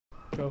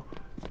Go.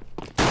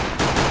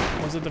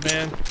 One's at the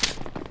van.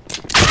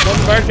 One's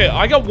the barricade.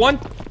 I got one.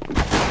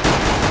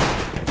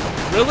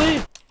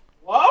 Really?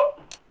 Hello?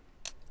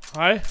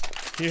 Hi?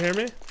 Can you hear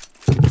me?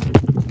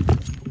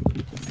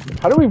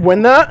 How do we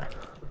win that?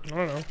 I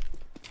don't know.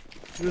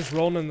 You're just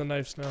rolling in the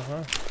knives now,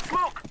 huh?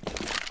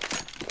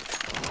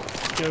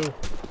 Go.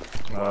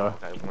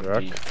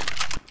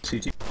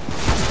 CT.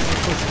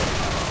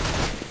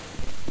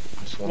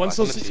 One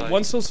still CT.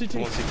 One still CT.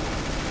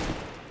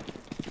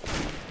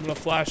 I'm gonna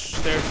flash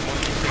stairs.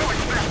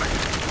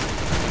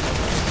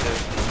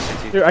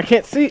 Dude, I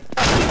can't see.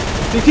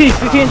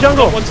 CT in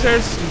jungle. One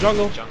stairs in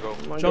jungle.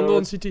 Jungle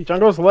and CT.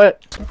 Jungle's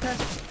lit.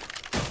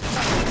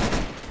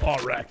 All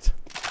wrecked.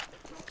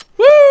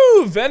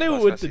 Woo!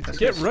 Venu with the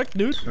get wrecked,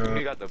 dude.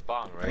 You got the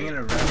bomb,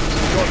 right?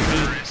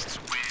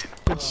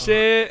 Good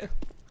shit.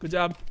 Good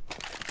job.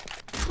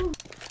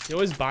 He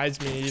always buys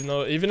me,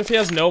 even if he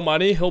has no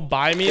money, he'll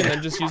buy me and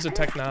then just use a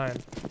Tech 9.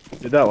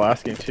 Did that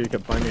last game too,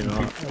 kept finding it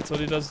off. That's what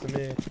he does to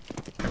me.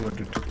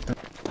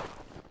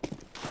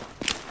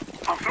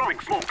 I'm throwing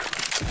smoke.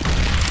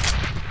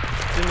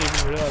 Didn't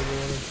even realize I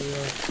wanted to.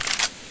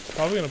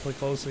 Probably gonna play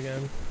close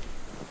again.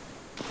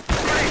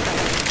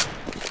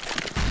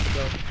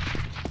 Go.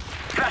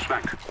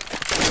 Flashback.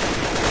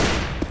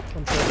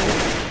 One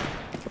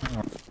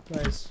triple.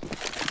 Nice.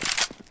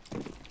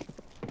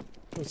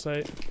 Go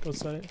sight. Go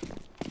sight.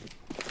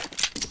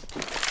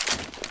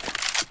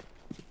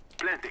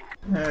 Planting.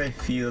 I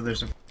feel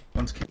there's a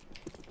one's.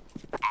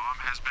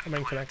 I'm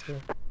in connector.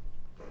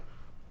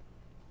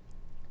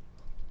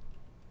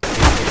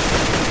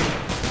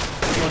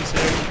 One's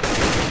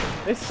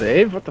here. They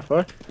save? What the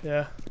fuck?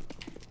 Yeah.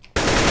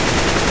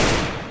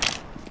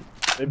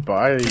 They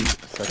buy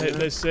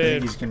They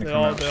save. They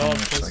all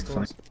have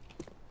pistols.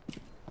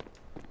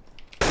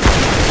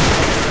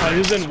 He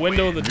was in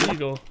window of the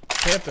Deagle.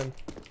 Camping.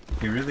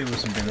 He really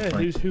wasn't gonna Yeah,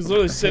 play. he was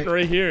literally sitting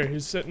right here. He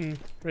was sitting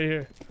right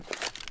here.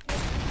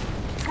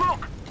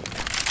 Smoke.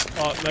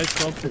 Oh, nice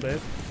smoke, babe.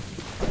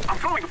 I'm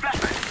throwing a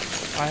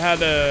flashback. I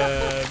had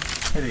a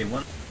Hey,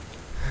 one.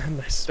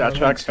 nice Stat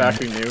smoke. Track's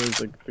factory new is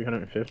like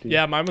 350.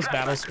 Yeah, mine was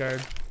battle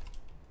scarred.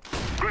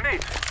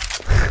 Grenade.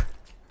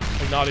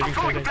 I'm not even I'm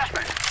throwing a kidding.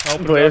 flashback. I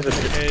opened Wait, it up is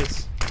in it-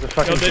 case. The No,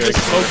 fucking they just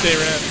smoked, they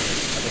ran.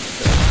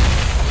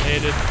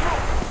 Hated.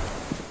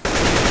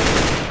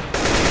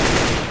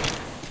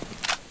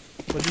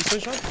 What'd you say,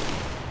 Sean?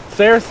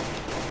 Stairs.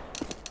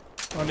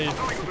 I need.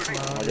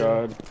 Oh my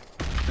god.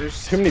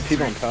 There's Too many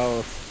people in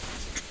Palace.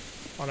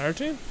 On our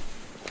team?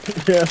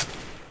 Yeah.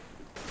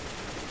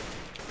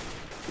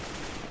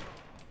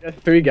 Yeah,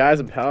 3 guys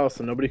in Palace,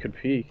 so nobody could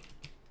peek.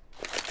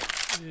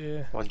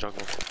 Yeah. One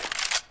jungle.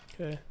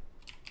 Okay.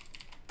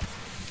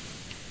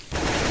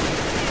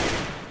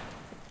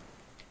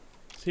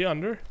 Is he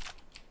under?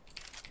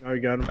 Oh, you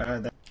got him. I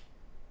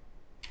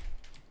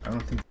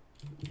don't think.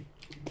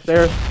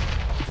 Stairs.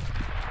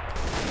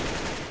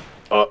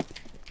 Oh.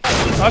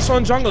 Last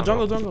one, jungle. He's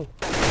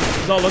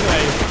not looking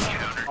at you.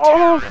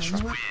 Oh.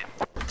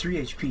 3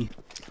 HP.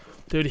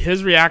 Dude,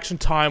 his reaction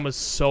time was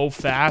so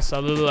fast. I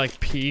literally like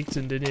peeked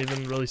and didn't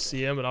even really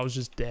see him, and I was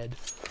just dead.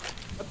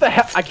 What the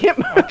hell? I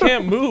can't. I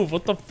can't move.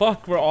 What the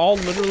fuck? We're all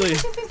literally.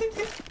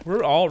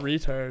 We're all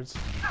retards.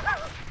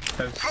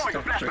 I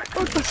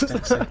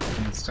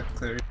was stuck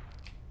there.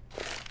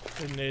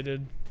 They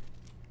naded.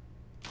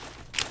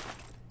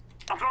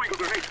 I'm throwing a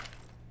grenade.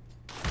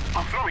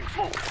 I'm throwing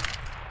smoke.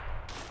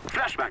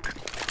 Flashback.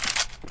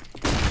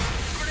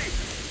 Grenade.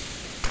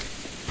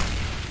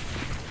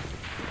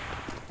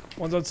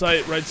 One's on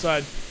site, right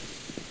side.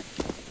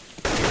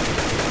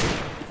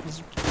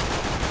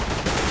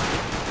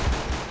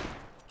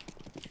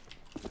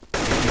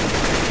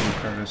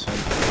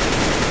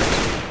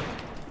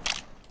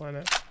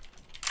 Planet.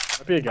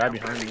 Might be a guy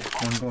behind me.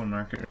 One going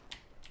market.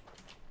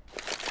 I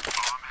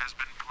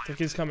think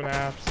he's coming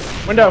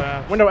apps. Window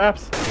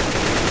apps.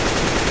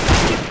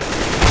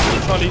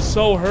 God, he's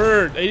so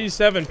hurt.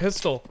 87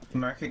 pistol.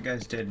 Market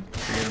guy's dead.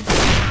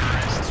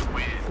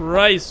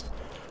 Christ.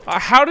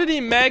 How did he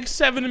mag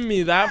 7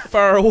 me that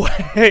far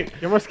away?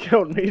 You almost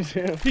killed me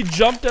too. He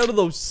jumped out of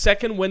the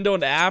second window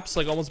in apps,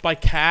 like almost by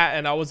cat,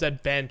 and I was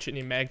at bench, and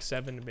he mag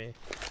 7 me.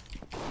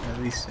 At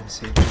least I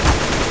see.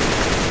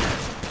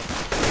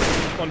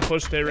 One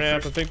push, they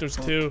ramp. I think there's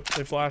 2.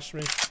 They flashed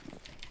me.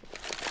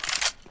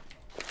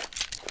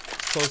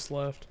 Close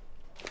left.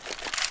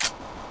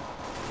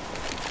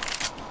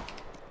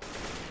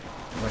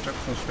 Watch out,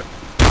 close.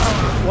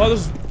 Well,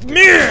 there's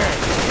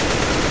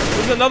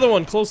another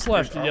one. Close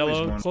left, There's yellow.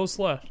 always one. Close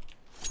left.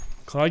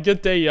 Can I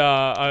get the Did you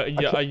can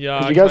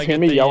guys I hear get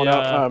me the, yelling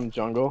out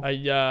jungle? can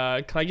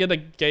I get a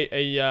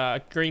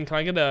green? Can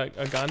I get a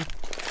gun?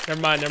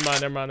 Never mind.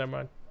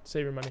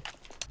 Save your money.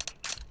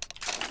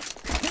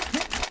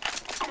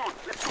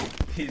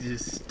 He's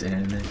just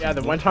standing there. Yeah,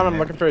 the one time I'm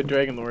looking for a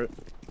Dragon Lord.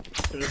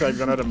 It's just like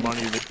run out of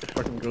money, it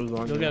fucking goes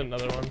on. You'll get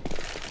another one.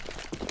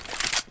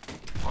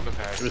 On the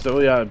pad.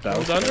 Brasilia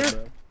battle. One's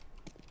under?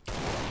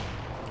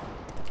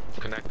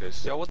 Connect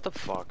this. Yo, what the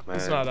fuck, man?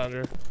 It's not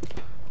under.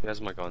 He has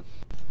my gun.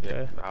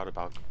 Okay. Out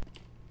about.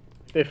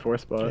 They 4 I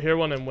spot. hear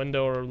one in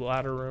window or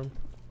ladder room.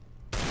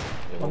 Yeah,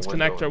 One's one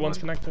window connector, and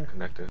one's one connector.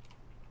 Connector.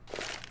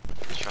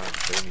 He's trying to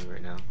play me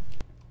right now.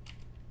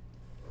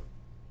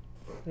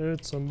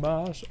 It's a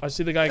mosh. I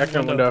see the guy Back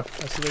in window. window.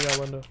 I see the guy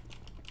window.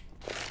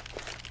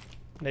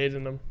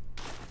 Nading him.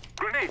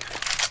 Grenade.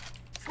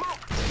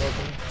 Smoke.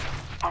 Smoking.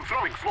 I'm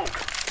throwing smoke.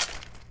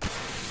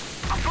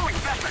 I'm throwing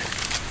flashbang.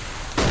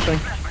 Pushing.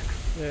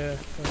 Flashbang. Yeah.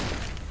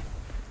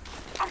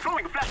 I'm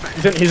throwing a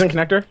flashbang. He's in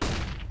connector.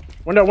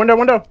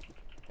 Window.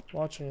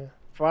 Watching you.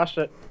 Flashed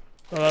it.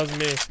 Oh, that was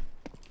me.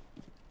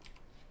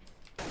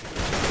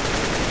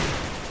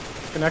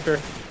 Connector.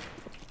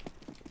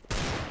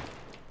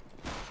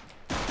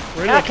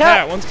 Radio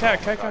cat. One's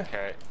cat. Cat.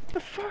 Okay. What the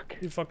fuck?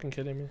 You fucking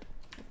kidding me?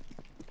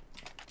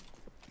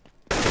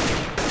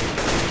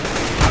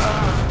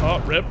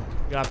 Oh, rip.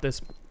 Got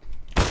this.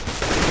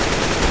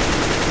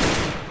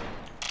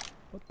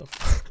 What the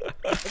fuck?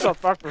 What the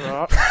fuck,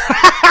 bro?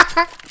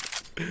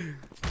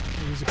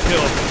 It was a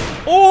kill.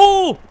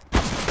 Oh!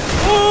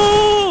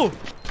 Oh!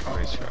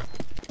 Nice shot.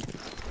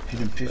 Hit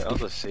him 50. That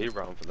was a save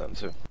round for them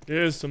too.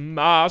 It's a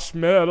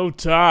marshmallow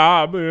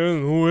time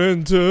in the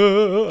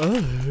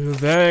winter.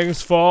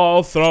 Thanks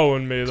for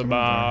throwing me the Someone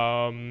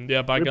bomb.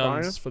 Yeah, buy We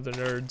guns buying? for the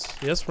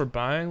nerds. Yes, we're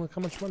buying. Look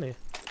how much money.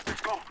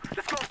 Let's go.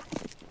 Let's go.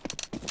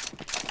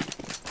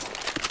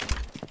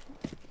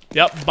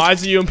 Yep,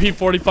 buys a UMP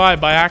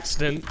 45 by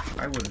accident.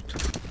 I would have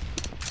took.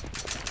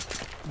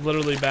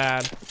 Literally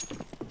bad.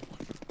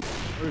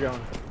 Where we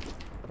going?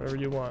 Whatever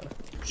you want.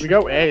 We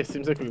go A.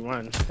 Seems like we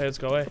won. Hey, let's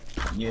go A.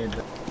 Yeah,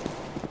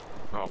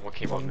 Oh, what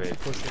came on mid?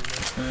 Pushing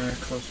me.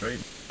 close right.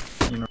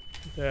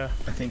 Yeah,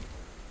 I think.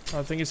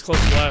 I think he's close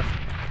left.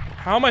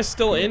 How am I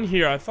still in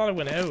here? I thought I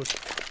went out.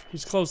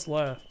 He's close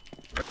left.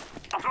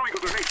 I'm throwing a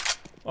grenade.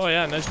 Oh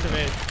yeah, nice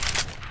grenade.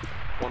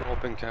 One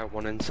open cat,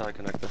 one inside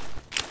connector.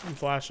 I'm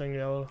flashing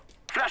yellow.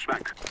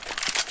 Flashbang.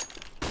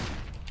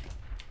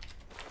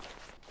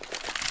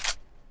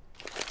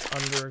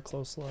 Under or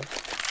close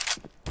left.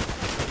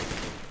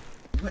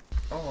 What?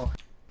 Oh,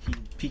 he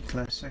peeked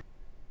last second.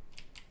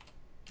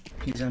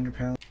 He's under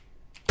pallet.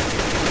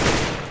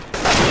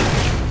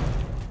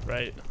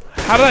 Right.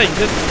 How did I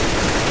get...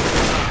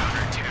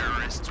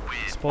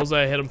 Suppose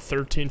I hit him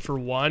 13 for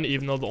 1,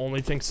 even though the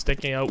only thing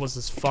sticking out was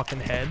his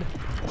fucking head.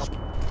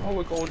 Oh,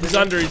 we're going. He's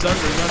under. We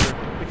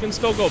can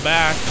still go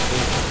back.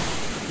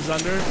 He's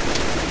under.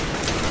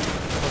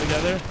 Go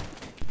together.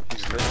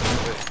 He's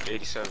lit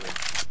 87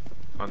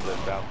 on the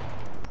bell.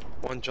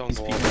 One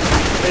jungle.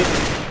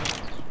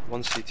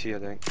 One CT, I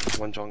think.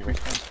 One jungle.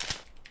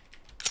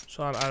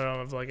 Sean, I don't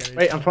have like any...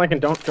 Wait, I'm flanking.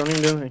 Don't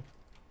even do anything.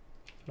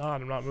 No,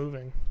 I'm not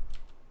moving.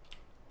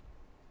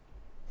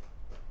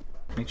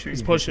 Make sure He's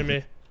you pushing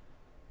me.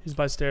 He's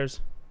by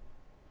stairs.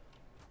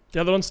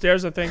 The other one's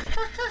stairs, I think.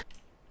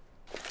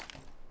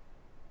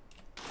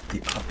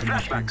 The up in the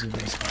hands of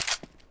these.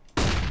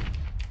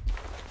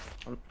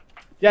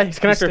 Yeah, he's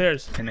He's connector.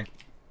 stairs. Connect.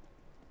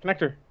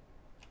 Connector.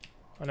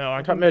 I know. I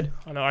Top can. mid.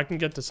 I know. I can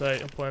get to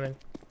site. I'm planning.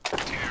 I am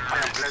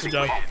Good blessing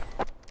job.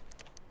 you.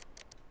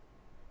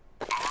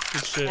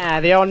 Good shit. Ah,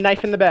 the old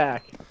knife in the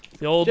back.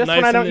 The old Just knife.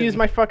 when I in don't the, use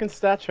my fucking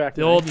stat track.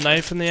 The old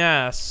knife in the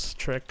ass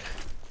trick.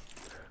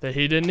 That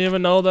he didn't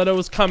even know that it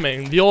was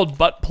coming. The old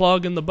butt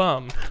plug in the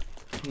bum.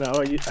 No,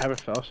 I have a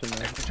falchion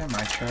there. Every time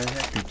I try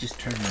that, they just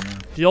turn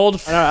around. The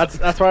old. I know,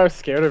 that's why I was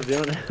scared of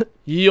doing it.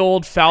 Ye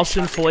old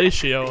falchion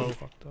fellatio.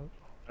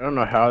 I don't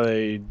know how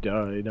they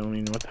died. I don't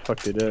even know what the fuck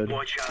they did.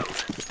 Watch out.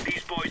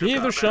 These boys Me have either, got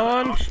a bit of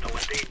Sean. arsenal and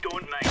they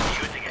don't mind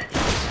using it.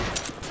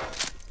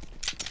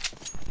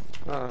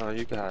 Ah,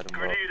 you got him, bro.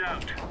 Grenade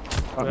out.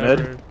 Top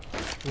mid.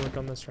 Work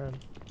on this round.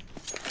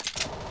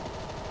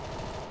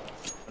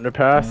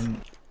 Underpass.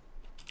 Um,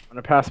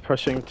 Underpass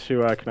pushing to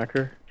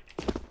connector.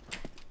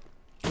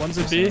 One's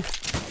at B.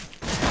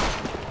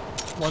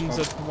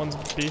 One's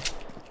B.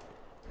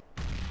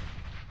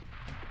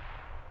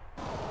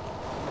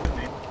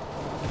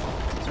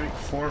 Three,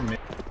 4 mid.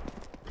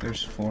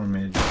 There's 4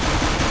 mid.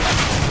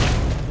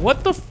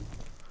 What the?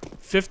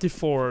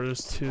 54.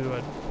 There's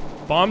 2.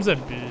 Bombs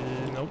at B.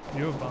 Nope.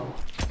 You have bomb.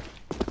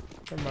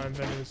 Never mind.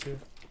 Benny was here.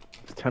 I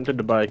was tempted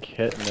to buy a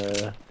kit in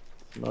the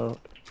smoke.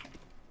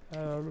 That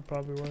would have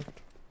probably worked.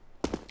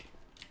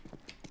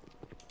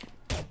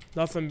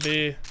 Nothing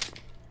B.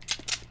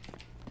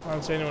 I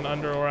don't see anyone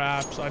under or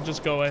apps. I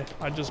just go A.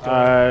 I just go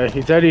A.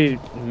 He's already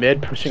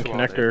mid pushing Two on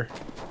connector.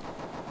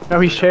 No,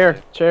 he's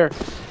chair.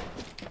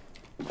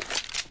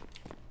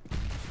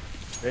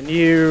 Then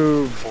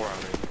you 4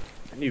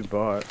 on me.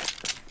 bought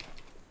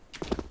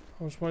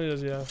How much money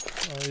does he have?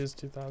 Oh, he has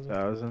 2,000.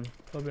 1,000.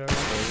 He'll be alright.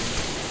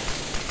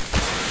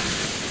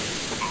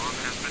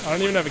 I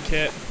don't even have a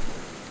kit.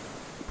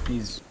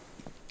 He's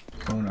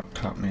going up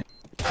top mid.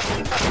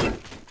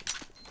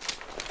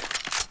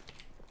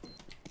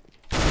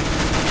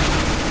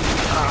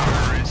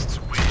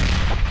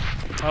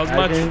 How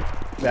much?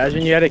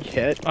 Imagine you had a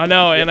kit. I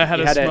know, and I had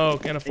You a had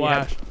smoke and a you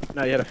had- flash.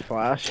 No, you had a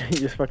flash. You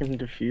just fucking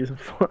defuse and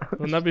flash.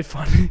 Wouldn't that be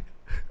funny?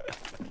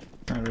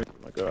 Alright.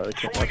 Oh my god, I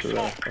can't watch it.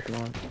 Fucking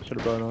on. Should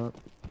have brought it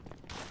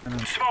on.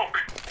 Smoke.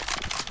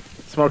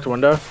 Smoked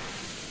window.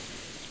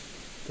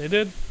 They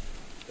did?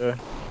 Yeah.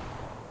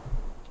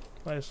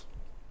 Nice.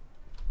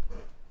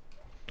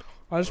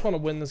 I just want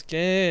to win this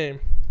game.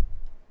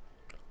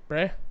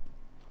 Bruh.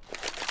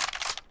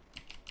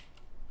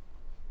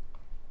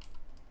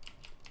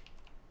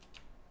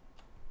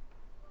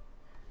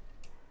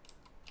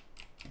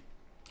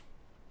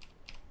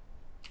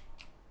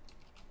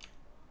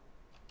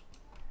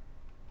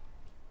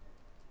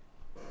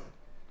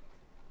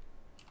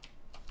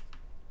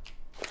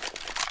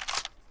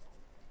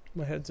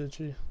 My head's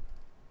itchy.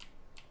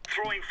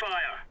 Throwing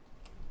fire.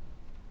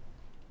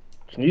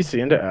 Can you see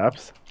into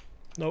apps?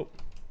 Nope.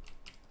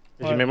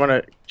 'Cause you may want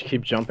to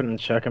keep jumping and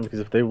checking because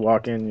if they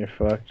walk in, you're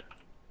fucked.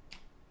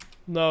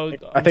 No.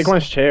 I think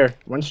one's chair.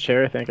 One's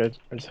chair. I think I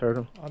just heard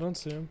him. I don't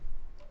see him.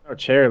 Oh,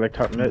 chair, like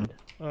top mid.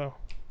 Oh.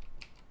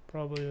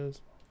 Probably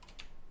is.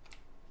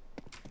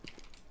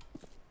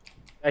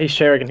 Yeah, he's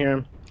chair. I can hear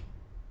him.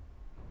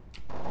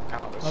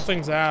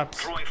 Nothing's apps.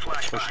 Throwing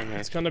flashbang. Pushing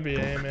It's A. gonna be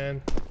A,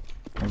 man.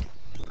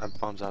 And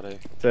bombs out A.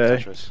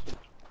 Say. Tetris.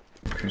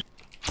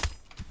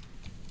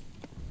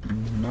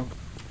 Nope.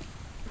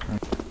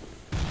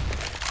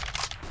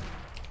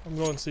 I'm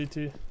going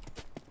CT.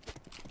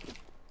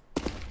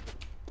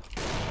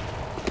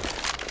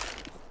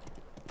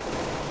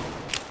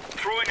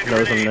 Throwing a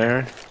Knows him grenade.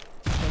 there.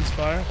 One's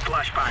fire.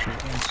 Flashbang.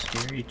 Fucking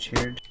scary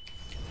chair.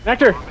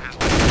 Connector.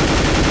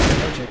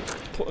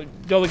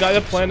 Yo, the guy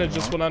that planted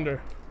just went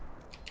under.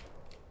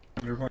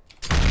 Under one.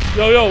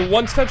 Yo,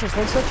 one's Tetris,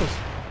 one's Tetris.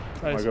 Oh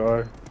my Nice.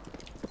 god.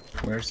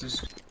 Where's this?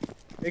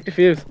 Fake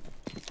defuse.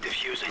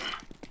 Diffusing.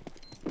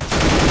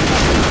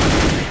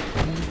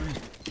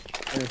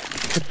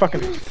 Good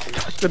fucking the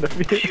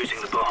defuse.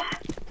 Defusing the bomb.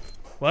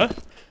 What?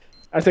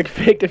 I said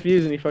fake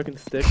defuse and he fucking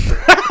sticks.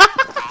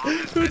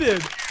 Who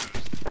did?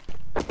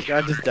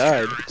 God just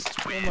died.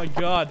 Oh my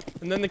god.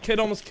 And then the kid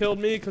almost killed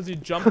me because he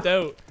jumped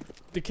out.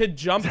 The kid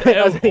jumped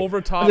I was out like- over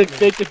I top was of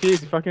like me. fake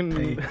defuse. You fucking.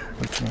 Hey,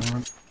 what's going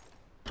on?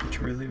 It's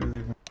really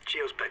one.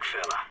 Cheers, big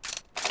fella.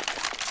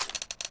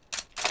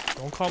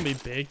 Don't call me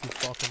big, you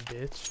fucking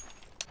bitch.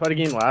 Played a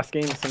game last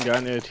game. Some guy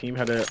in the team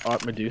had a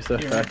Op Medusa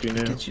factory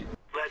new. Get you.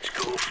 Let's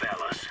go,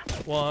 fellas.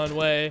 One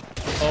way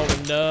or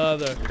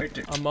another, Right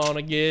there. I'm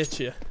gonna get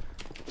you.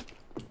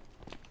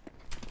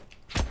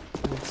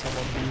 Need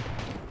someone B.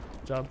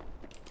 Job.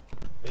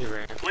 He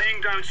ran.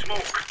 Laying down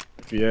smoke.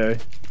 Yeah.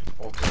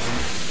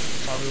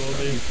 Probably will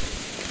be.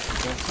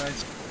 Both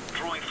sides.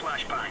 Throwing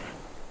flashbang.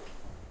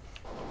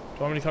 Do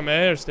you want me to come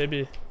A or stay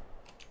B?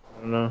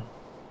 I don't know.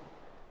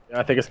 Yeah,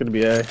 I think it's gonna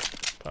be A.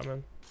 Come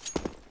in.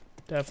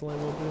 Definitely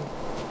will be.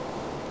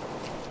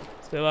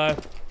 Stay alive.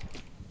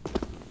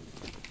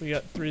 We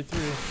got 3-3.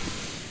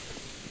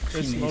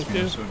 There's He needs smoke me,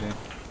 I'm here. so dead.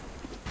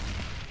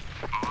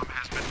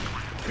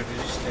 Could I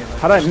just stay alive?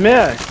 How'd I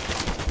miss?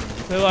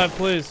 Stay alive,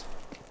 please.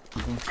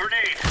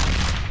 Grenade.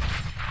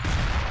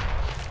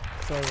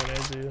 Throwing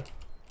grenades at you.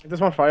 This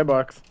one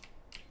firebox. So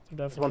This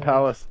definitely. one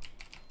palace.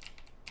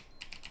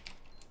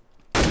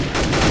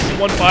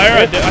 One fire?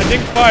 I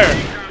think fire.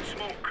 Laying down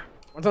smoke.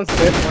 One's on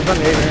stick. One's on A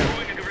man.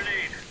 Throwing a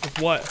grenade. With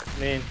what?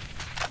 Main.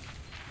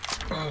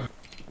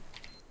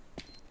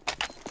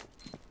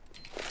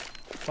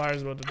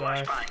 Fire's about to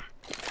die. Flashbang.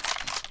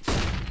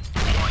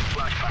 Throwing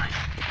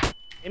flashbang.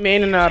 A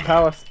main and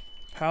palace.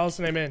 Palace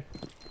and aim in.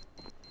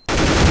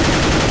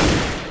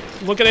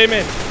 Look at aim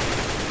in.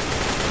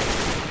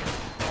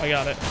 I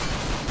got it.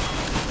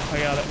 I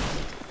got it.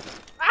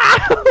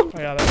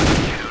 I got it.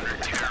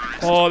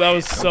 Oh, that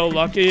was so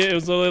lucky. It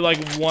was literally like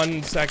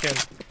 1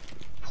 second.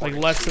 Like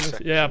less than,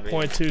 seconds yeah,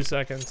 remaining. 0.2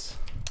 seconds.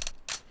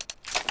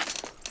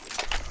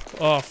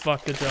 Oh,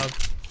 fuck, good job.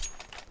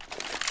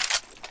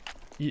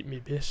 Eat me,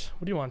 bitch.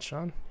 What do you want,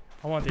 Sean?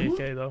 I want the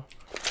AK, though.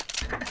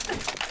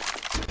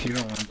 You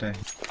don't want that.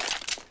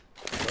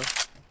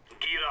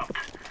 Gear up.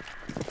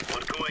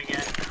 We're going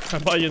in. I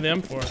bought you the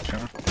M4.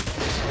 Sean.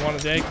 I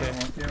wanted the I AK.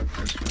 want the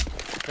outfit.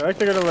 I feel like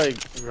they're gonna like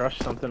rush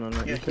something on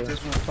that. Yeah, AK. get this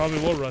one. Probably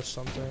will rush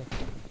something.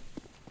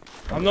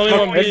 I'm the only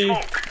one Throwing B.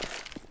 smoke.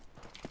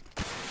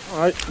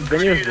 Alright, then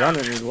he was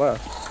running. He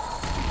left.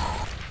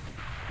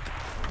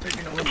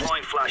 Taking a little bit.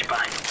 Deploying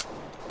flashbang.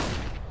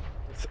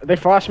 They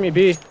flashed me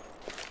B.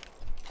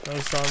 No,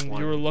 son,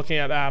 you were looking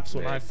at apps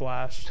when I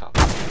flashed. Top.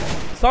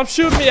 Stop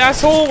shooting me,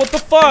 asshole! What the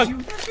fuck?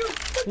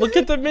 Look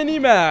at the mini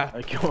map.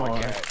 Like, come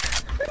on.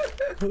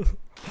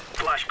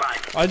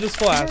 Flashbang. I just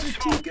flashed.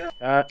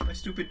 My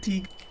stupid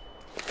T.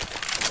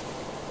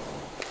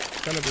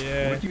 It's gonna be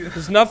A. Would you-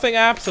 There's nothing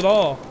apps at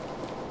all.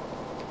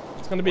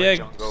 It's gonna be A.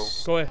 John, go.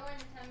 Go away.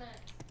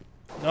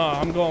 No,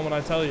 I'm going when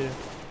I tell you.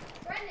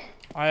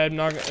 I am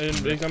not.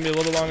 It's gonna be a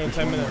little longer than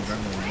 10 minutes.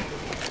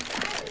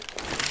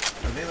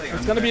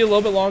 It's gonna be a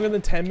little bit longer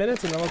than 10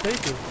 minutes, and then I'll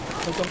take you.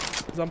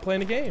 Because I'm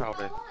playing a game.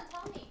 Probably.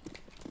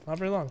 Not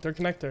very long. They're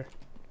connector.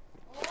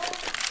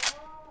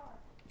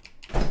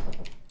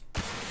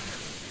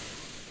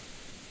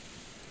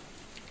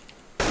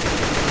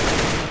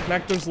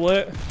 Connector's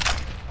lit.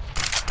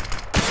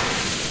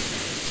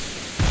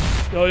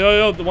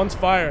 Yo, the one's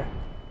fire.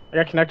 I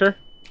got connector.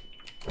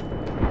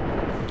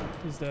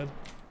 He's dead.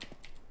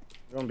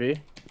 Going B.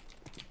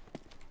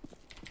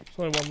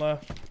 only one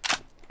left.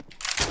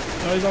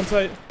 Oh, he's on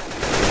site.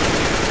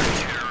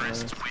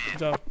 Good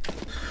job.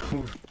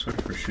 Ooh, sorry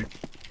for shooting.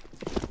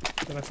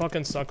 Dude, I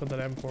fucking suck with that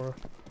M4.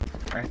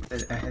 I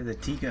had the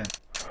T-gun.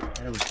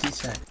 And it was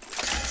T-side.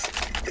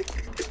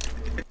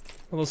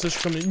 Little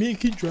sister coming. Me,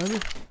 keep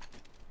driving.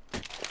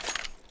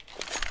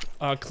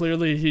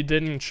 Clearly he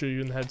didn't shoot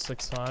you in the head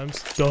 6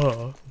 times.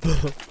 Duh.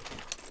 What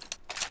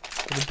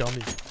a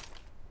dummy.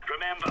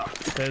 Remember,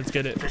 Okay, let's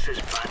get it. this is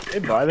bandit. They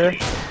buy there?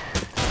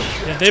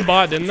 Yeah, they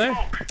bought, didn't they?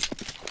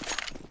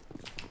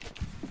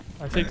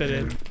 I think they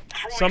did.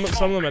 Some of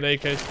them at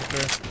AKs for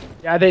sure.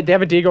 Yeah, they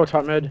have a Deagle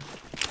top mid.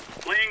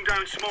 Laying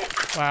down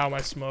smoke. Wow, my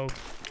smoke.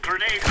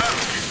 Grenade out.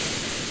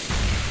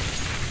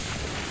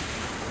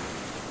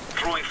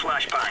 Throwing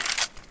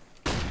flashbang.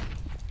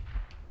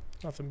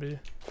 Nothing B.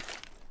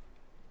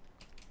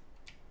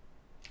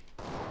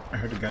 I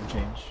heard a gun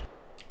change.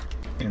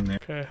 In there.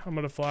 Okay, I'm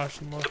gonna flash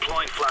some more.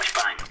 Deploying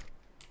flashbang.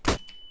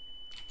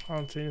 I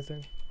don't see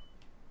anything.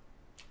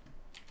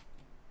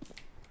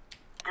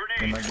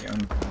 They Grenade. might be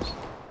unpaused.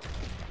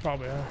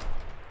 Probably, yeah.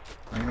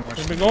 I'm gonna watch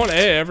They've the been going A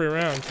every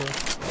round, so.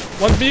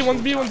 One's B,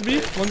 one's B, one's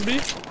B, one's B.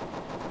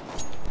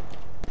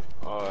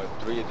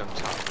 3 of them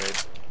top mid.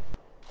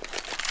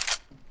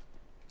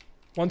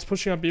 One's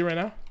pushing up B right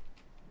now.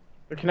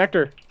 The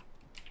connector.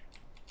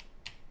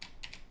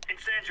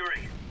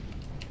 Incendiary.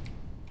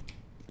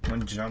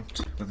 One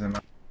jumped with him.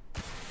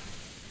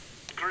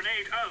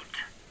 Grenade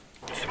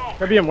out. Smoke.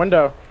 Could be in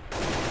window.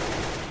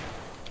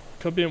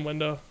 Could be in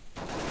window.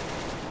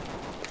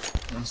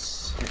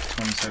 One's hit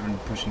 27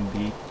 pushing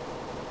B.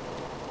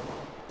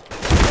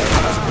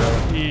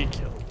 He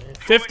killed me.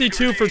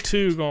 52 for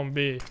 2 going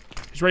B.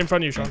 He's right in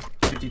front of you, Sean.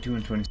 52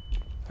 and 20.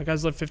 That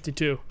guy's left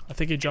 52. I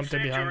think he jumped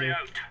in behind Incendiary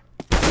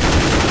you.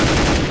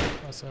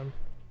 out. That's him.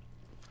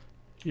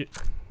 Your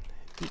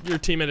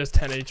teammate has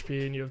 10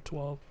 HP and you have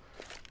 12.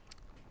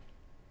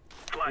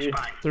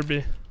 Flashbang. They're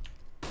B.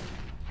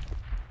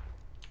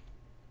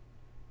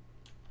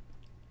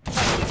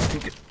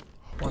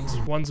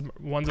 One's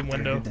in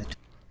window.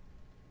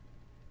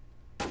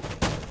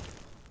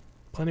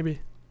 Plenty B.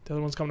 The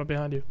other one's coming up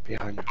behind you.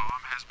 Behind you.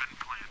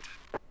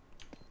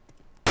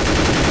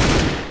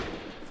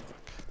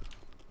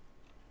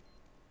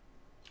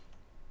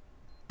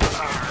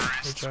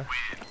 Good try.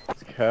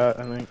 It's cat,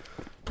 I think.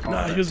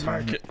 Nah, he was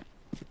market.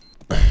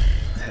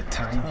 That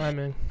time.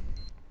 Timing.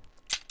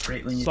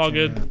 Right when you It's all turn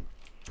good.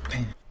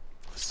 around.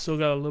 Still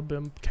got a little bit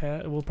of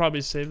cat. We'll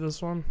probably save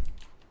this one.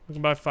 We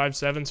can buy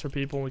 5.7s for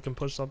people and we can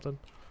push something.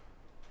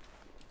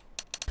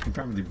 You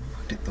probably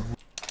rocked it the whole.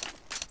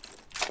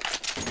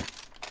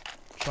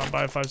 Should I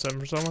buy a 5.7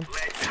 for someone?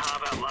 Let's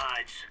have it,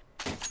 lads.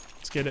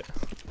 Let's get it.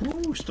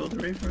 Ooh, stole the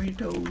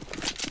Rayburrito.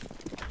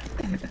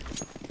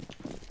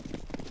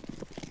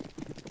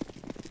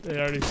 They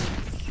already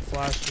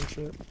flashed and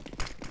shit.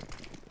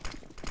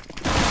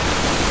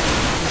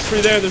 There's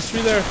 3 there, there's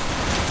 3 there.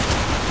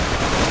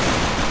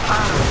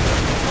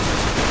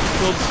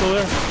 Still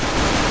there.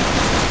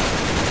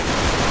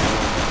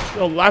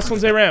 Oh, last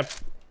one's A ramp.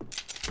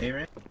 Hey,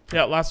 right?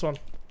 Yeah, last one.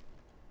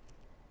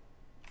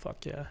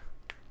 Fuck yeah.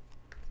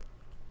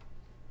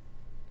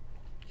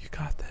 You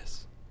got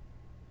this.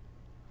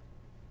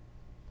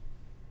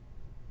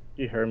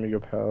 You heard me go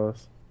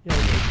palace. Yeah,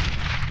 we did.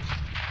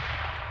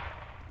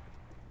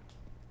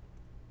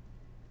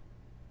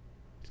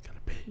 He's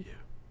gonna bait you.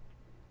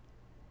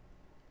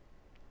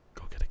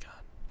 Go get a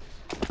gun.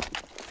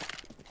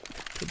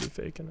 Could be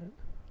faking it.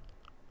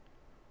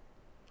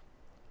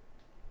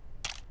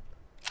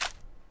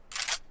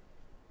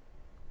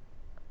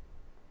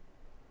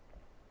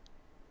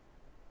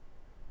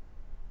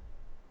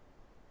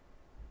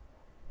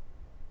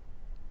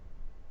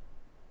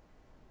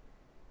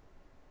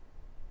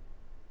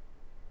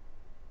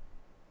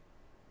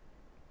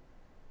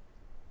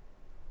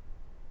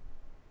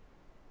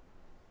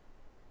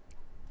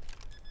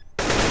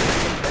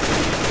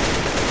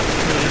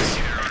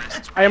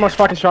 I almost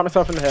fucking shot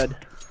myself in the head.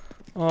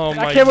 Oh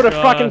my That kid would have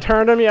God. fucking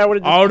turned on me. I would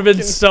have. I would have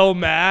been so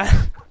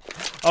mad.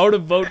 I would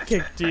have vote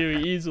kicked you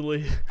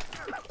easily.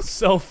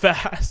 So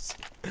fast.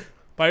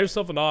 Buy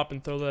yourself an op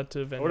and throw that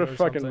to Venu. I would have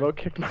fucking vote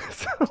kicked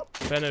myself.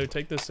 Venu,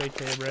 take this AK,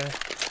 bruh.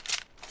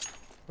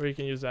 Or you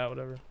can use that,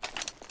 whatever.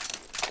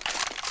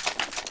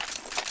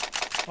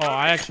 Oh,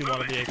 I actually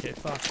wanted the AK.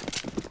 Fuck.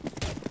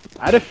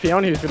 I had a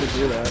feeling he was gonna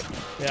do that.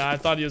 Yeah, I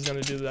thought he was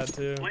gonna do that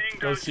too.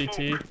 Go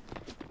CT.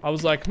 I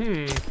was like,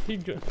 he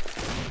good.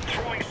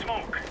 Throwing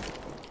smoke.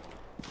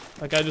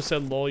 Like I just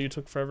said, lol, you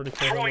took forever to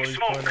kill him while he's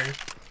pointing.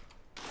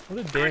 What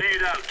a dick.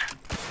 Grenade out.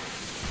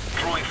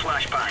 Throwing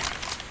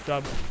flashbang.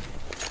 Job.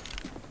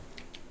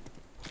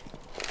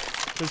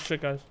 Good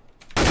shit, guys.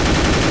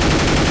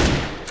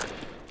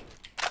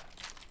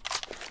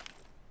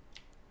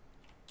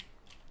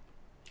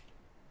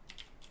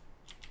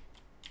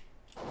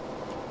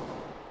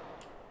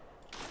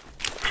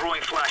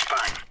 Throwing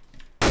flashbang.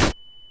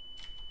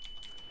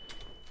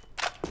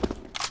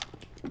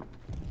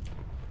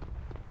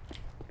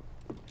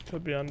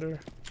 Could be under.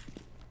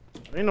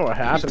 I don't know what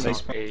happened. They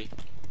He's A.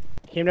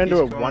 came down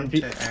to a going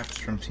 1v. to apps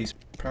from T.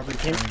 Probably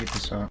trying to get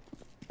this off.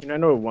 You know, I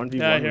know a 1v1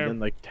 Yeah, I hear within him.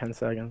 like 10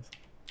 seconds.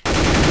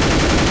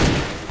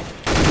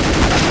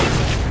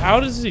 How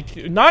does he?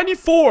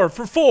 94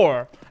 for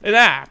 4 in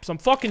apps. I'm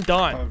fucking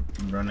done.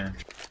 Oh, running.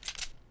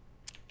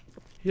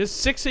 He has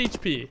 6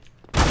 HP.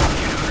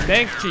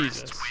 Thank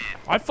Jesus.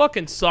 I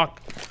fucking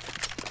suck.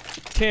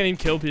 Can't even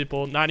kill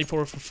people.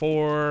 94 for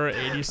 4,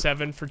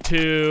 87 for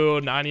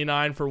 2,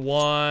 99 for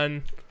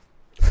 1.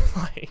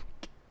 Like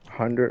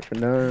 100 for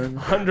none.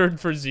 100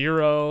 for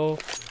 0.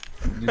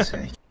 You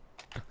say.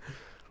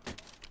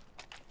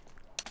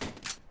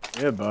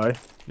 Yeah, bye.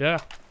 Yeah,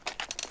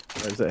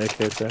 There's the AK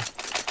there.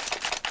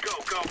 Go,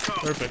 go, go.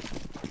 perfect.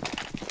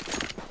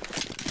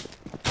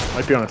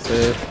 Might be on a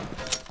save.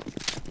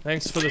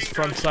 Thanks for this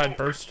front side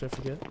burst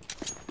certificate.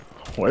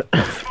 What?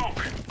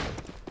 Smoke.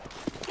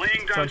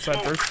 Laying down Front side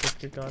smoke. burst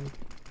certificate gun.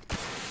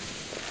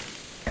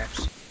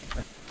 Caps.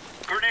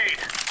 Grenade.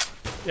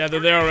 Yeah, they're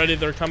there already.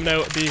 They're coming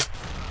out. B.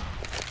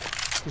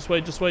 Just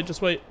wait, just wait,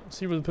 just wait.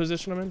 See where the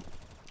position I'm in.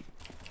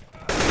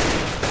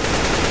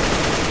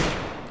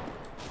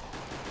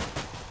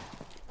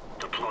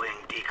 Deploying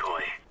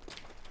decoy.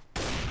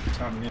 It's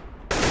on me.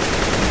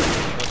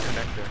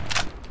 Connector.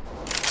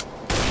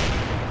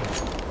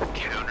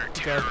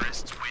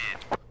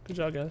 Good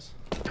job, guys.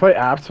 Play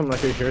apps from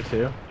like right here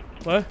too.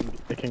 What?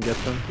 It can get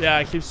them. Yeah,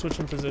 I keep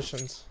switching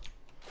positions.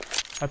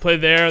 I play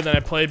there, then I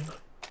play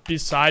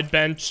beside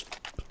bench,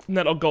 and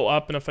then I'll go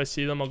up, and if I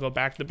see them, I'll go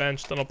back to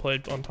bench, then I'll play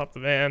on top of the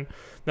van,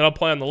 then I'll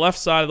play on the left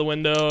side of the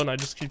window, and I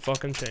just keep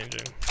fucking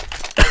changing.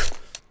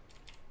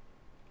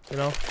 You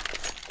know?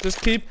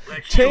 Just keep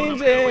changing.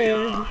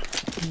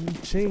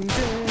 Changing.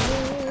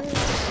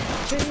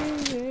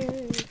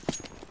 Changing.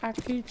 I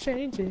keep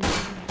changing.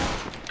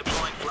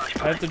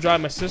 I have to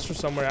drive my sister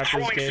somewhere after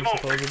this game,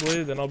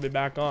 supposedly. Then I'll be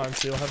back on,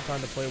 so you'll have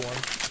time to play one.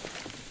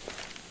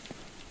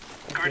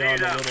 I'll be on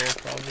Grenade a out.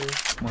 little, probably.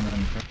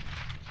 100.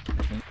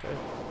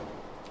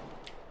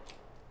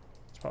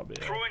 It's probably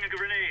it. Throwing a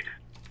grenade.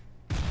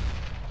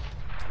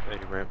 Hey,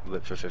 ramp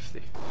lit for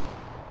 50.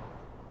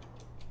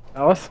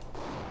 Alice?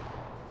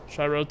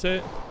 Should I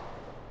rotate?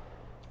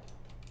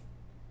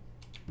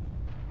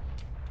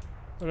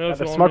 Let me know if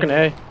They're you want smoking me.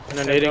 A and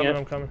they're Okay, nading I'm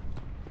it. coming.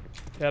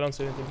 Yeah, I don't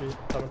see anything B.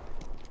 Coming.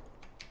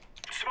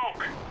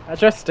 Smoke.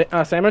 Address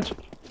sandwich.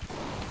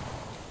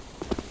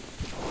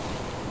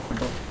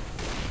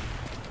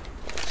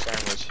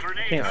 Sandwich.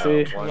 Grenade Can't out.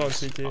 see. I'm going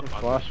CT.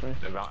 Flash me.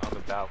 On the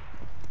bow.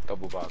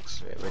 Double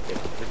box. Yeah, right there.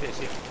 Right there,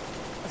 see?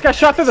 This guy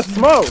shot through the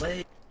smoke.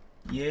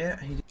 Yeah,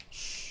 he did.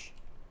 Shh.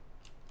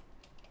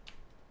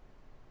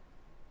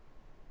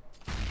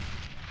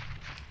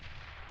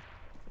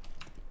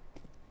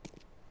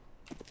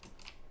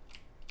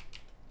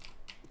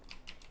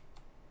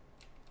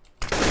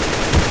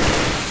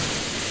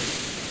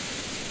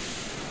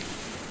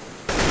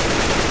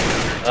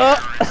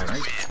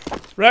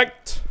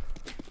 Wrecked.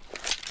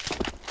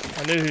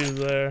 I knew he was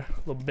there,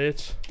 little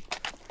bitch.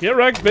 Get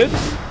wrecked, bitch.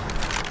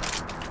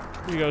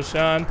 Here you go,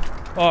 Sean.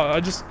 Oh,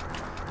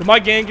 did my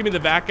game give me the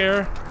back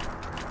error?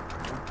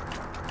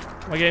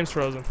 My game's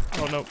frozen.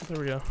 Oh no, there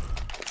we go.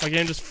 My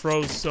game just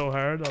froze so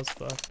hard. That was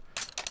fucked.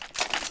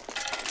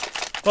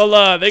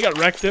 Well, they got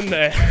wrecked in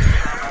there.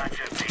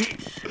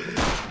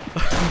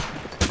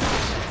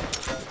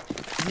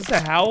 Is this a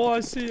howl I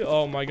see?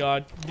 Oh my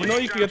god. You know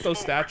you can get those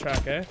stat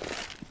track, eh?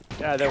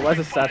 Yeah, there was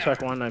a stat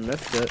check one. I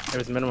missed it. It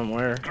was minimum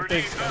wear. Aren't they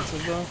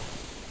expensive though?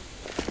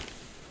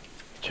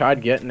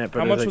 Tried getting it, but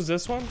How it much was was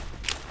this one?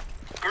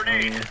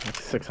 Grenade. like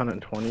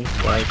 620.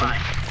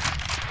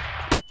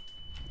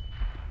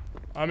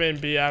 I'm in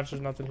B apps,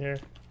 there's nothing here.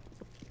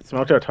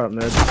 Smoked out top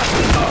mid.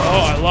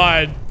 Oh, I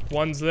lied.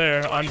 One's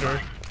there, under.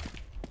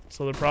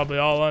 So they're probably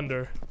all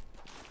under.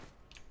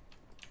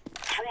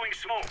 Throwing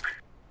smoke.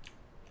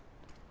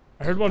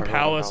 I heard one I heard one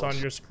palace on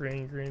palace. your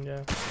screen, green,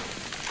 yeah.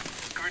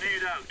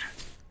 Grenade out.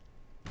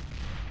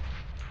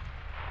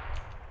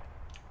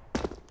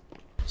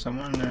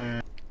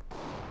 Someone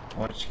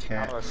watch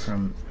cat Alice.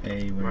 from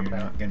A where you're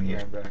not gonna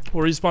get.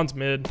 Well, respawn's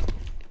mid.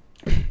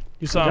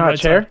 You saw him Got a right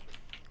chair?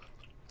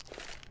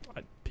 side.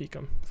 I'd peek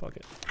him. Fuck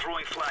it.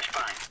 Throwing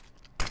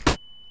flashbang.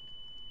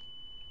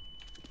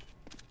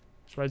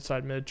 It's right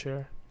side mid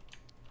chair.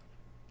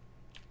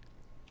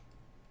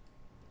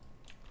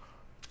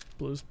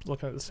 Blue's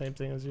looking at the same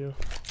thing as you.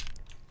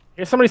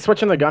 Here's somebody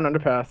switching the gun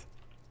underpass.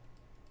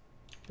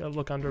 You gotta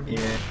look under blue.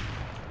 Yeah.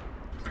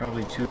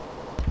 Probably two.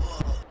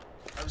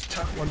 I was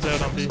talking. One's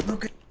out on B.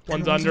 Look at.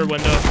 One's under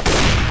window.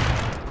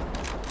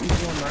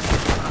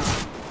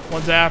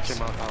 One's apps.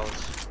 Came out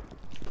house.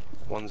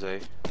 One's A.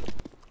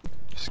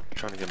 Just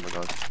trying to get my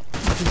gun.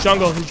 He's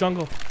jungle. He's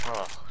jungle.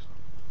 Oh.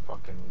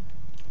 Fucking.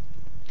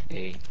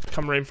 A.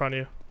 Come right in front of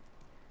you.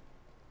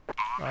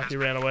 Oh, he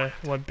ran away.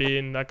 Went B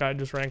and that guy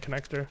just ran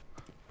connector.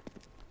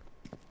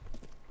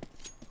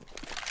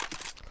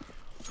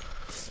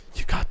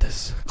 You got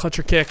this. Clutch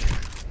your kick.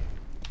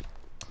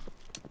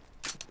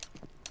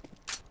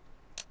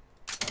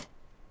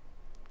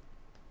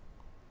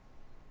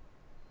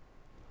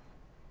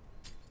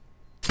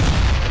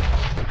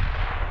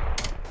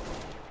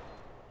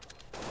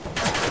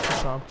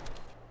 Good job.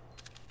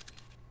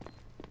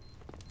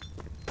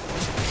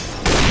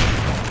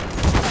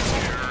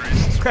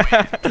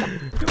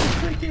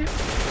 click it.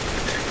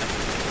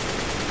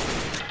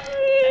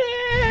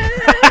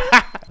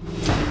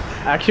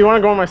 I actually want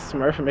to go on my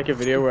Smurf and make a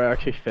video where I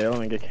actually fail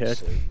and get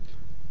kicked.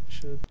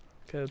 Should.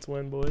 Okay, let's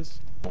win, boys.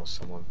 Oh,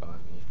 someone behind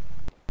me.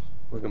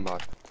 Look at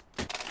Mark.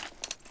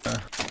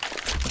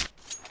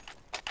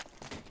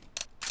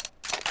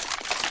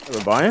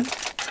 We're buying?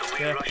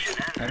 Yeah.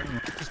 I don't know.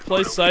 Just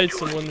play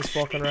sights and win this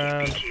fucking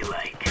round.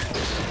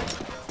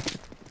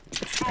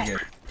 I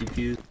get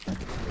defused.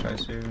 Try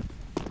to.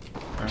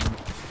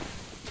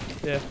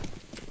 Yeah.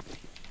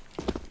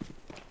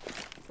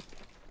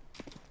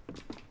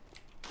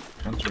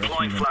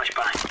 Deploying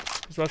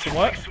flashbang. He's rushing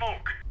what?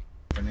 Smoke.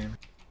 Banana.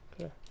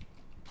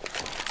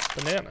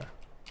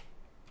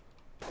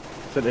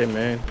 Said hey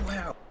man.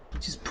 Wow. He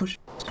just pushed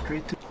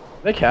straight to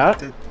They cat?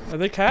 the Are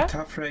they cat?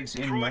 top frags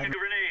in Throwing a ladder.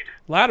 grenade.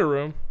 Ladder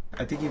room.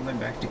 I think he went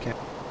back to cat.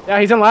 Yeah,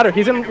 he's in ladder.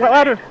 He's in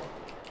ladder.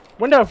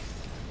 Window.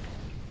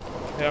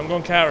 Yeah, I'm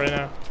going cat right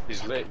now.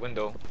 He's lit.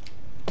 Window.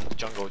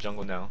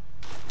 Jungle now.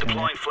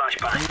 Deploying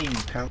flashbang. I mean,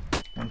 pal.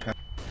 One pal.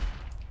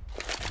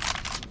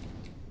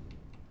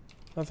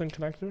 Nothing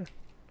connector.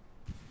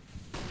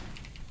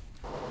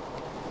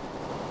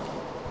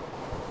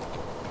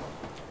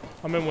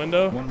 I'm in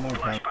window. One more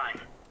pal. Flashbang.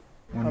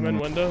 One I'm in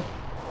more. window.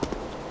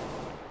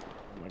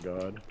 Oh my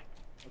god.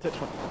 What's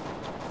it?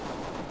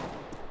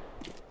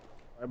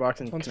 My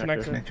box and One's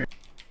connector. connector.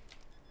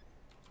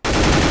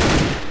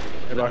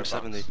 Connector. My box.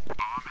 70.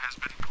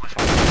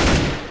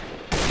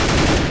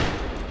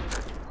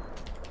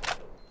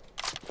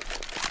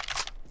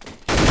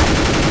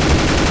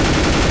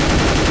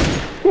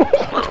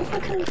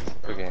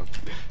 Good game.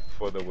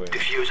 For the win.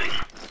 Diffusing.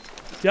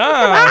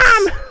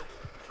 Yes!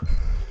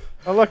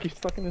 Oh look, he's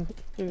stuck in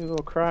his little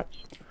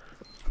crotch.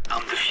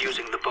 I'm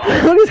defusing the bomb.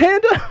 Look his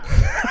hand up!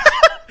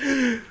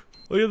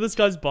 Look at this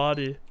guy's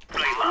body.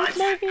 Play lads.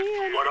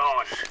 What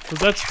on? Was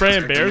that spray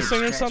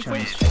embarrassing or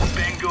something?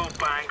 Bingo,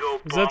 bango,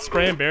 Was that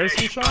spray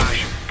embarrassing, Sean?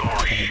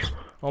 bosh.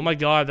 Oh my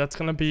god, that's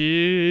gonna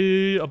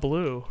be a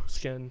blue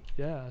skin.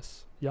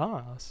 Yes.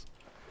 Yes.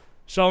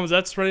 Sean, was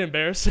that spray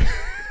embarrassing?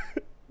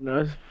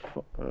 No, it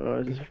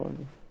was just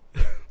funny.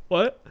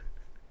 What?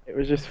 It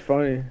was just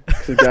funny.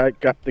 'Cause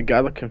the guy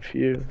looked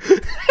confused. Like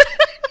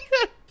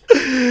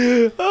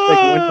went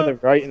to the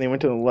right and they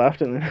went to the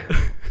left and then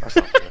That's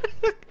not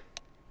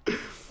fair.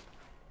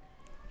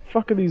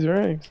 fuck are these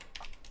rings?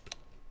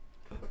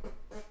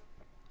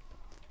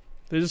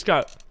 They just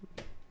got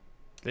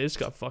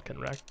fucking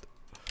wrecked.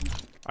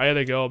 I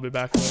gotta go, I'll be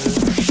back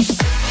later.